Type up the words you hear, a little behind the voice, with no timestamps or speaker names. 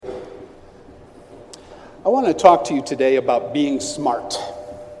I want to talk to you today about being smart.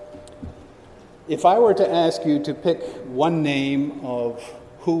 If I were to ask you to pick one name of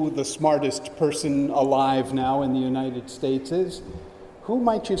who the smartest person alive now in the United States is, who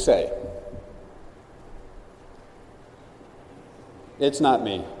might you say? It's not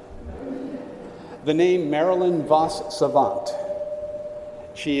me. The name Marilyn Vos Savant.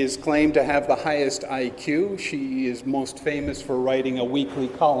 She is claimed to have the highest IQ. She is most famous for writing a weekly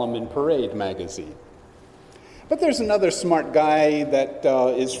column in Parade magazine. But there's another smart guy that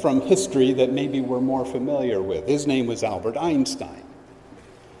is from history that maybe we're more familiar with. His name was Albert Einstein.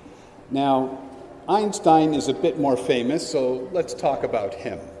 Now, Einstein is a bit more famous, so let's talk about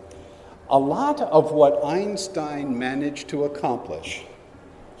him. A lot of what Einstein managed to accomplish,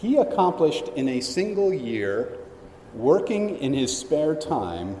 he accomplished in a single year, working in his spare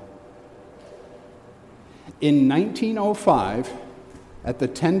time. In 1905, at the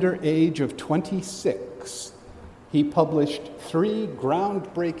tender age of 26, he published 3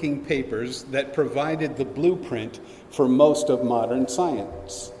 groundbreaking papers that provided the blueprint for most of modern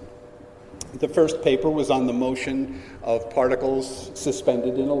science. The first paper was on the motion of particles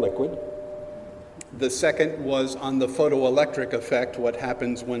suspended in a liquid. The second was on the photoelectric effect, what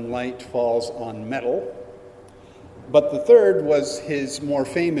happens when light falls on metal. But the third was his more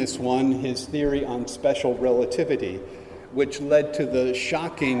famous one, his theory on special relativity, which led to the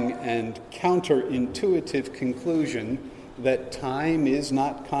shocking and counterintuitive conclusion that time is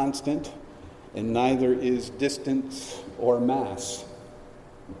not constant and neither is distance or mass.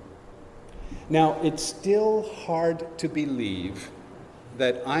 Now, it's still hard to believe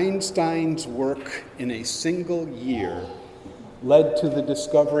that Einstein's work in a single year led to the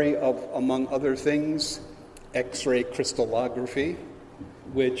discovery of, among other things, X-ray crystallography,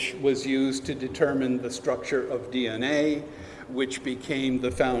 which was used to determine the structure of DNA, which became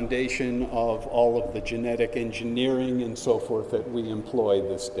the foundation of all of the genetic engineering and so forth that we employ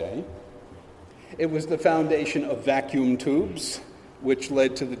this day. It was the foundation of vacuum tubes, which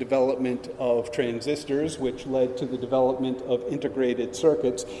led to the development of transistors, which led to the development of integrated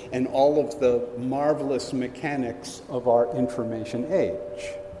circuits, and all of the marvelous mechanics of our information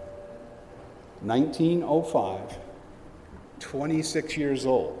age. 1905. 26 years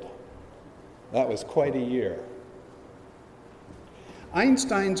old. That was quite a year.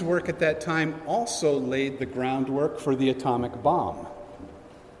 Einstein's work at that time also laid the groundwork for the atomic bomb.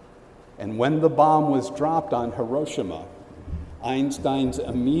 And when the bomb was dropped on Hiroshima, Einstein's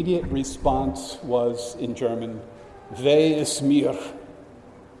immediate response was, in German, "Weh ist mir,"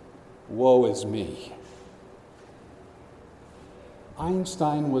 woe is me.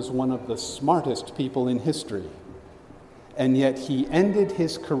 Einstein was one of the smartest people in history. And yet he ended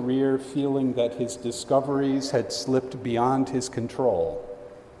his career feeling that his discoveries had slipped beyond his control.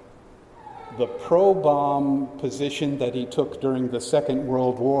 The pro-bomb position that he took during the Second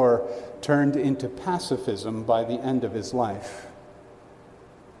World War turned into pacifism by the end of his life.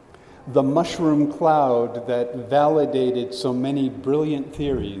 The mushroom cloud that validated so many brilliant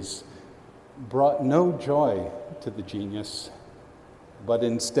theories brought no joy to the genius, but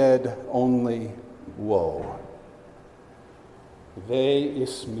instead only woe. Weh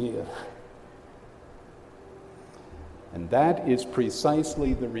ist mir. And that is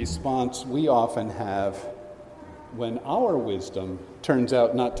precisely the response we often have when our wisdom turns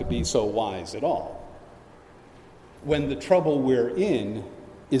out not to be so wise at all. When the trouble we're in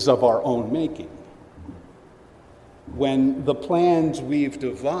is of our own making. When the plans we've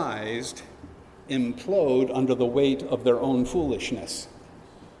devised implode under the weight of their own foolishness.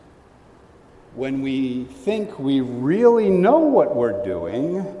 When we think we really know what we're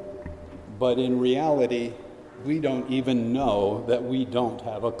doing, but in reality, we don't even know that we don't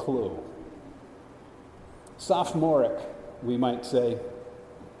have a clue. Sophomoric, we might say.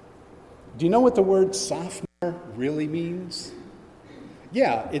 Do you know what the word sophomore really means?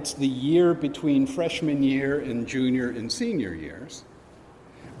 Yeah, it's the year between freshman year and junior and senior years.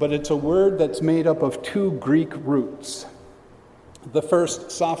 But it's a word that's made up of 2 Greek roots. The first,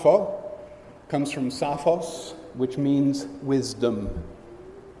 sopho, comes from sophos, which means wisdom.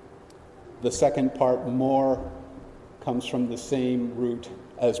 The second part, more, comes from the same root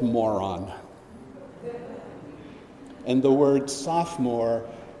as moron. And the word sophomore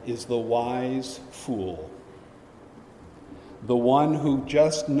is the wise fool. The one who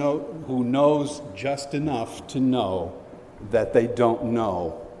knows just enough to know that they don't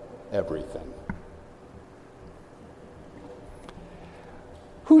know everything.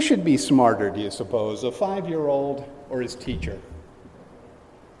 Who should be smarter, do you suppose, a 5-year-old or his teacher?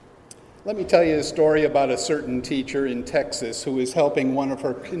 Let me tell you a story about a certain teacher in Texas who is helping one of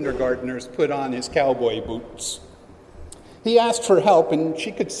her kindergartners put on his cowboy boots. He asked for help, and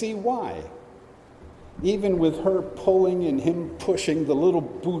she could see why. Even with her pulling and him pushing, the little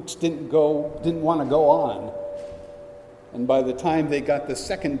boots didn't want to go on. And by the time they got the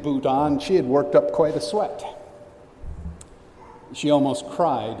second boot on, she had worked up quite a sweat. She almost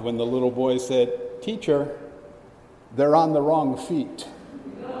cried when the little boy said, "Teacher, they're on the wrong feet."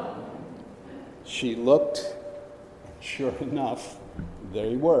 She looked, sure enough,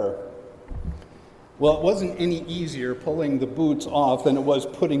 they were. Well, it wasn't any easier pulling the boots off than it was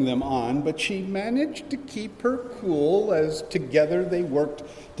putting them on, but she managed to keep her cool as together they worked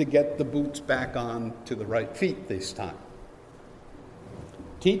to get the boots back on to the right feet this time.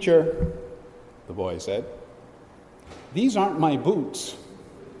 "Teacher," the boy said, "these aren't my boots."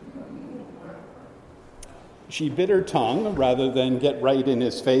 She bit her tongue rather than get right in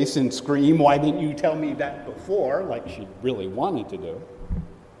his face and scream, "Why didn't you tell me that before?" like she really wanted to do.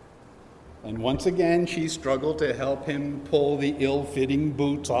 And once again, she struggled to help him pull the ill-fitting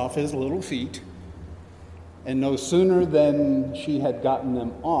boots off his little feet. And no sooner than she had gotten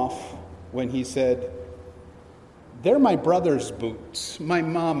them off when he said, "They're my brother's boots. My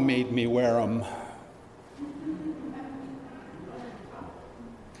mom made me wear them."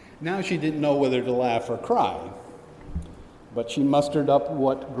 Now she didn't know whether to laugh or cry, but she mustered up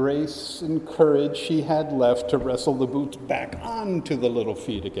what grace and courage she had left to wrestle the boots back onto the little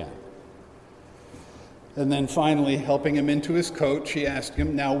feet again. And then finally, helping him into his coat, she asked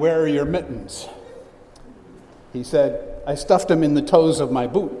him, "Now, where are your mittens?" He said, "I stuffed them in the toes of my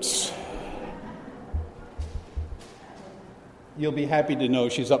boots." You'll be happy to know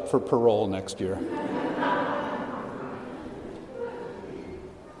she's up for parole next year.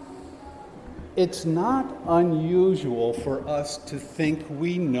 It's not unusual for us to think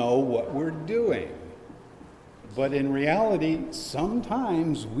we know what we're doing. But in reality,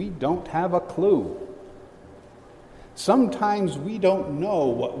 sometimes we don't have a clue. Sometimes we don't know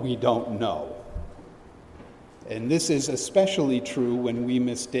what we don't know. And this is especially true when we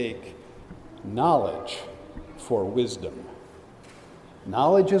mistake knowledge for wisdom.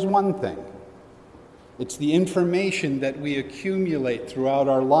 Knowledge is one thing. It's the information that we accumulate throughout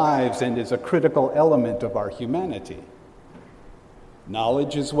our lives and is a critical element of our humanity.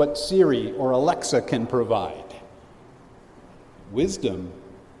 Knowledge is what Siri or Alexa can provide. Wisdom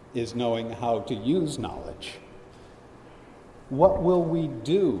is knowing how to use knowledge. What will we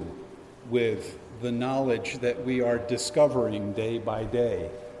do with the knowledge that we are discovering day by day,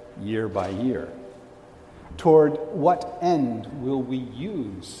 year by year? Toward what end will we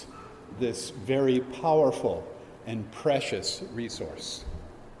use this very powerful and precious resource?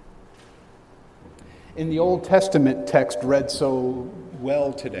 In the Old Testament text read so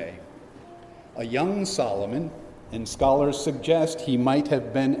well today, a young Solomon, and scholars suggest he might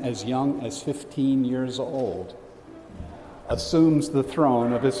have been as young as 15 years old, assumes the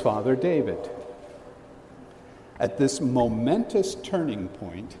throne of his father David. At this momentous turning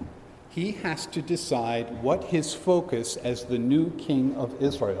point, he has to decide what his focus as the new king of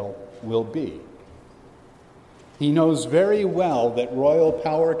Israel will be. He knows very well that royal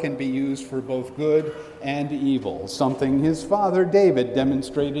power can be used for both good and evil, something his father David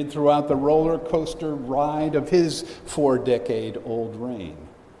demonstrated throughout the roller coaster ride of his 4-decade-old reign.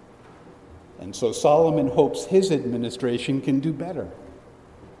 And so Solomon hopes his administration can do better.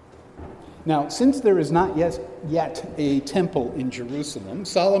 Now, since there is not yet a temple in Jerusalem,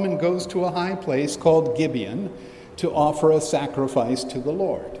 Solomon goes to a high place called Gibeon to offer a sacrifice to the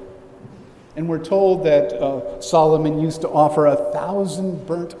Lord. And we're told that Solomon used to offer 1,000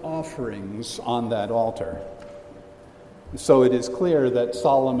 burnt offerings on that altar. So it is clear that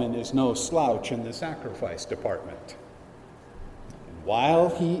Solomon is no slouch in the sacrifice department. And while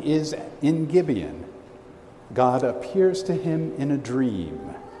he is in Gibeon, God appears to him in a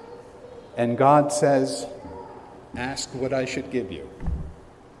dream. And God says, "Ask what I should give you."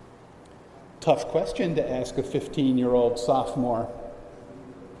 Tough question to ask a 15-year-old sophomore.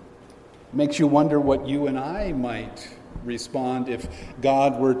 Makes you wonder what you and I might respond if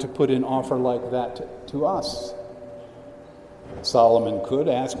God were to put an offer like that to us. Solomon could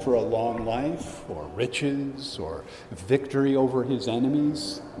ask for a long life, or riches, or victory over his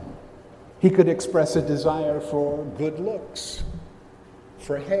enemies. He could express a desire for good looks,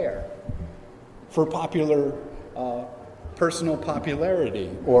 for hair, for personal popularity,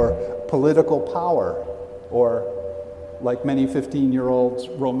 or political power, or, like many 15-year-olds,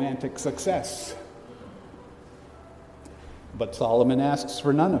 romantic success. But Solomon asks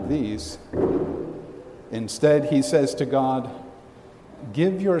for none of these. Instead, he says to God,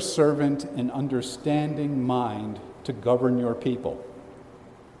 give your servant an understanding mind to govern your people,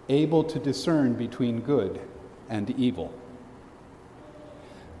 able to discern between good and evil.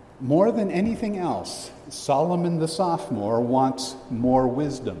 More than anything else, Solomon the sophomore wants more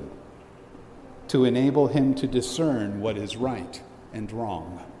wisdom to enable him to discern what is right and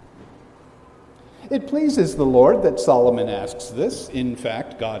wrong. It pleases the Lord that Solomon asks this. In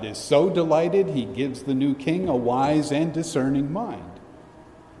fact, God is so delighted, he gives the new king a wise and discerning mind.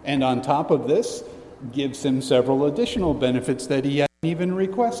 And on top of this, gives him several additional benefits that he hadn't even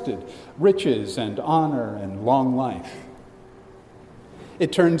requested: riches and honor and long life.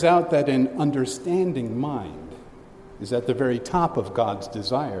 It turns out that an understanding mind is at the very top of God's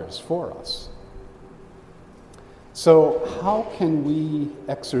desires for us. So how can we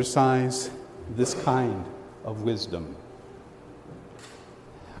exercise this kind of wisdom?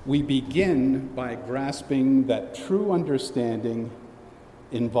 We begin by grasping that true understanding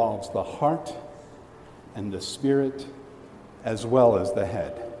involves the heart and the spirit as well as the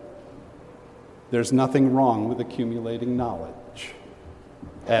head. There's nothing wrong with accumulating knowledge.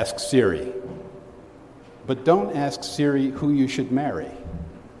 Ask Siri. But don't ask Siri who you should marry.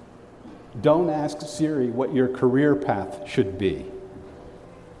 Don't ask Siri what your career path should be.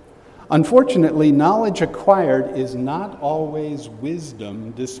 Unfortunately, knowledge acquired is not always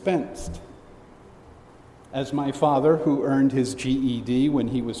wisdom dispensed. As my father, who earned his GED when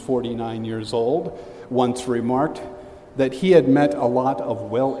he was 49 years old, once remarked that he had met a lot of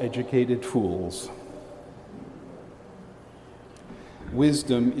well-educated fools.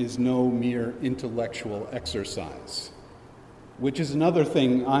 Wisdom is no mere intellectual exercise, which is another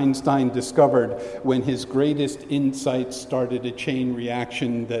thing Einstein discovered when his greatest insights started a chain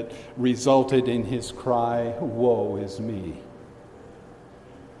reaction that resulted in his cry, "Woe is me."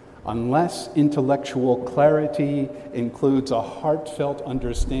 Unless intellectual clarity includes a heartfelt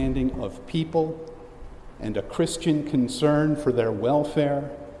understanding of people and a Christian concern for their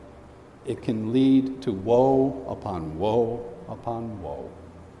welfare, it can lead to woe upon woe upon woe.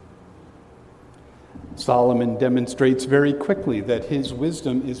 Solomon demonstrates very quickly that his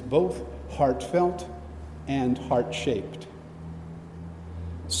wisdom is both heartfelt and heart-shaped.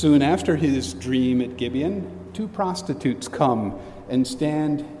 Soon after his dream at Gibeon, 2 prostitutes come and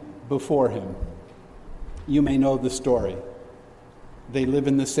stand before him. You may know the story. They live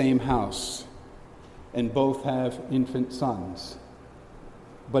in the same house and both have infant sons.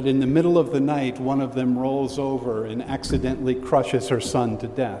 But in the middle of the night, one of them rolls over and accidentally crushes her son to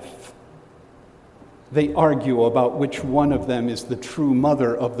death. They argue about which one of them is the true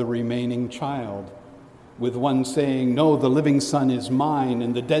mother of the remaining child, with one saying, "No, the living son is mine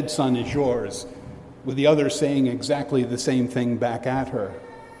and the dead son is yours," with the other saying exactly the same thing back at her.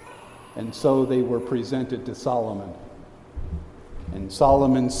 And so they were presented to Solomon. And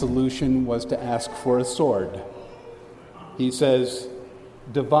Solomon's solution was to ask for a sword. He says,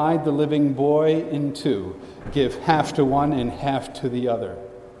 "Divide the living boy in 2. Give half to one and half to the other."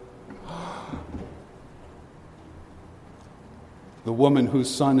 The woman whose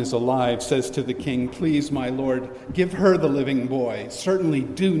son is alive says to the king, "Please, my lord, give her the living boy. Certainly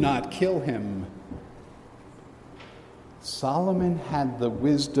do not kill him." Solomon had the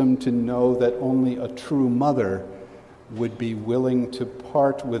wisdom to know that only a true mother would be willing to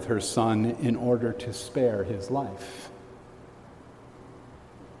part with her son in order to spare his life.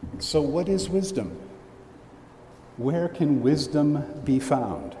 So what is wisdom? Where can wisdom be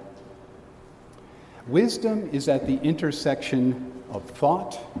found? Wisdom is at the intersection of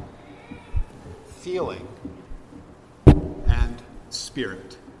thought, feeling, and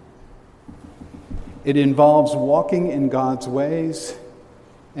spirit. It involves walking in God's ways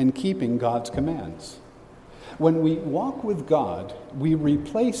and keeping God's commands. When we walk with God, we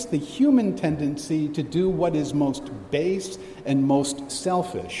replace the human tendency to do what is most base and most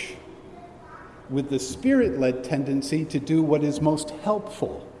selfish with the Spirit-led tendency to do what is most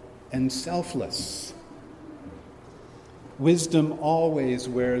helpful and selfless. Wisdom always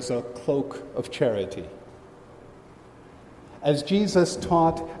wears a cloak of charity. As Jesus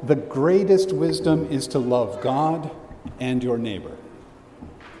taught, the greatest wisdom is to love God and your neighbor.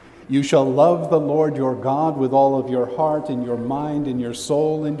 You shall love the Lord your God with all of your heart and your mind and your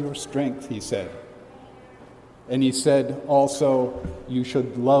soul and your strength, he said. And he said also, you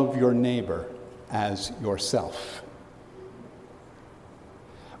should love your neighbor as yourself.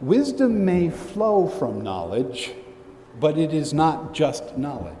 Wisdom may flow from knowledge, but it is not just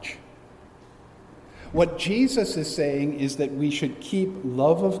knowledge. What Jesus is saying is that we should keep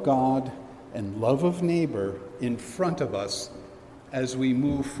love of God and love of neighbor in front of us as we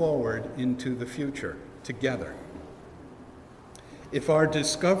move forward into the future together. if our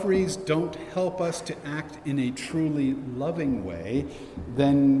discoveries don't help us to act in a truly loving way,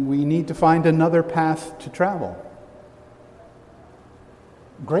 then we need to find another path to travel.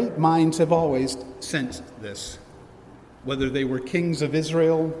 Great minds have always sensed this, whether they were kings of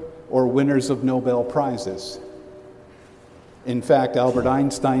Israel or winners of Nobel Prizes. In fact, Albert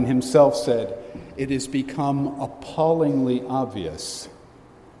Einstein himself said, "It has become appallingly obvious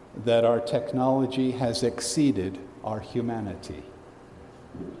that our technology has exceeded our humanity."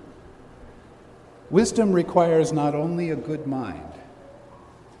 Wisdom requires not only a good mind,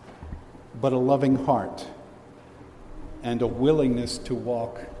 but a loving heart and a willingness to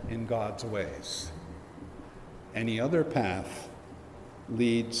walk in God's ways. Any other path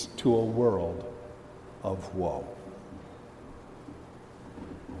leads to a world of woe.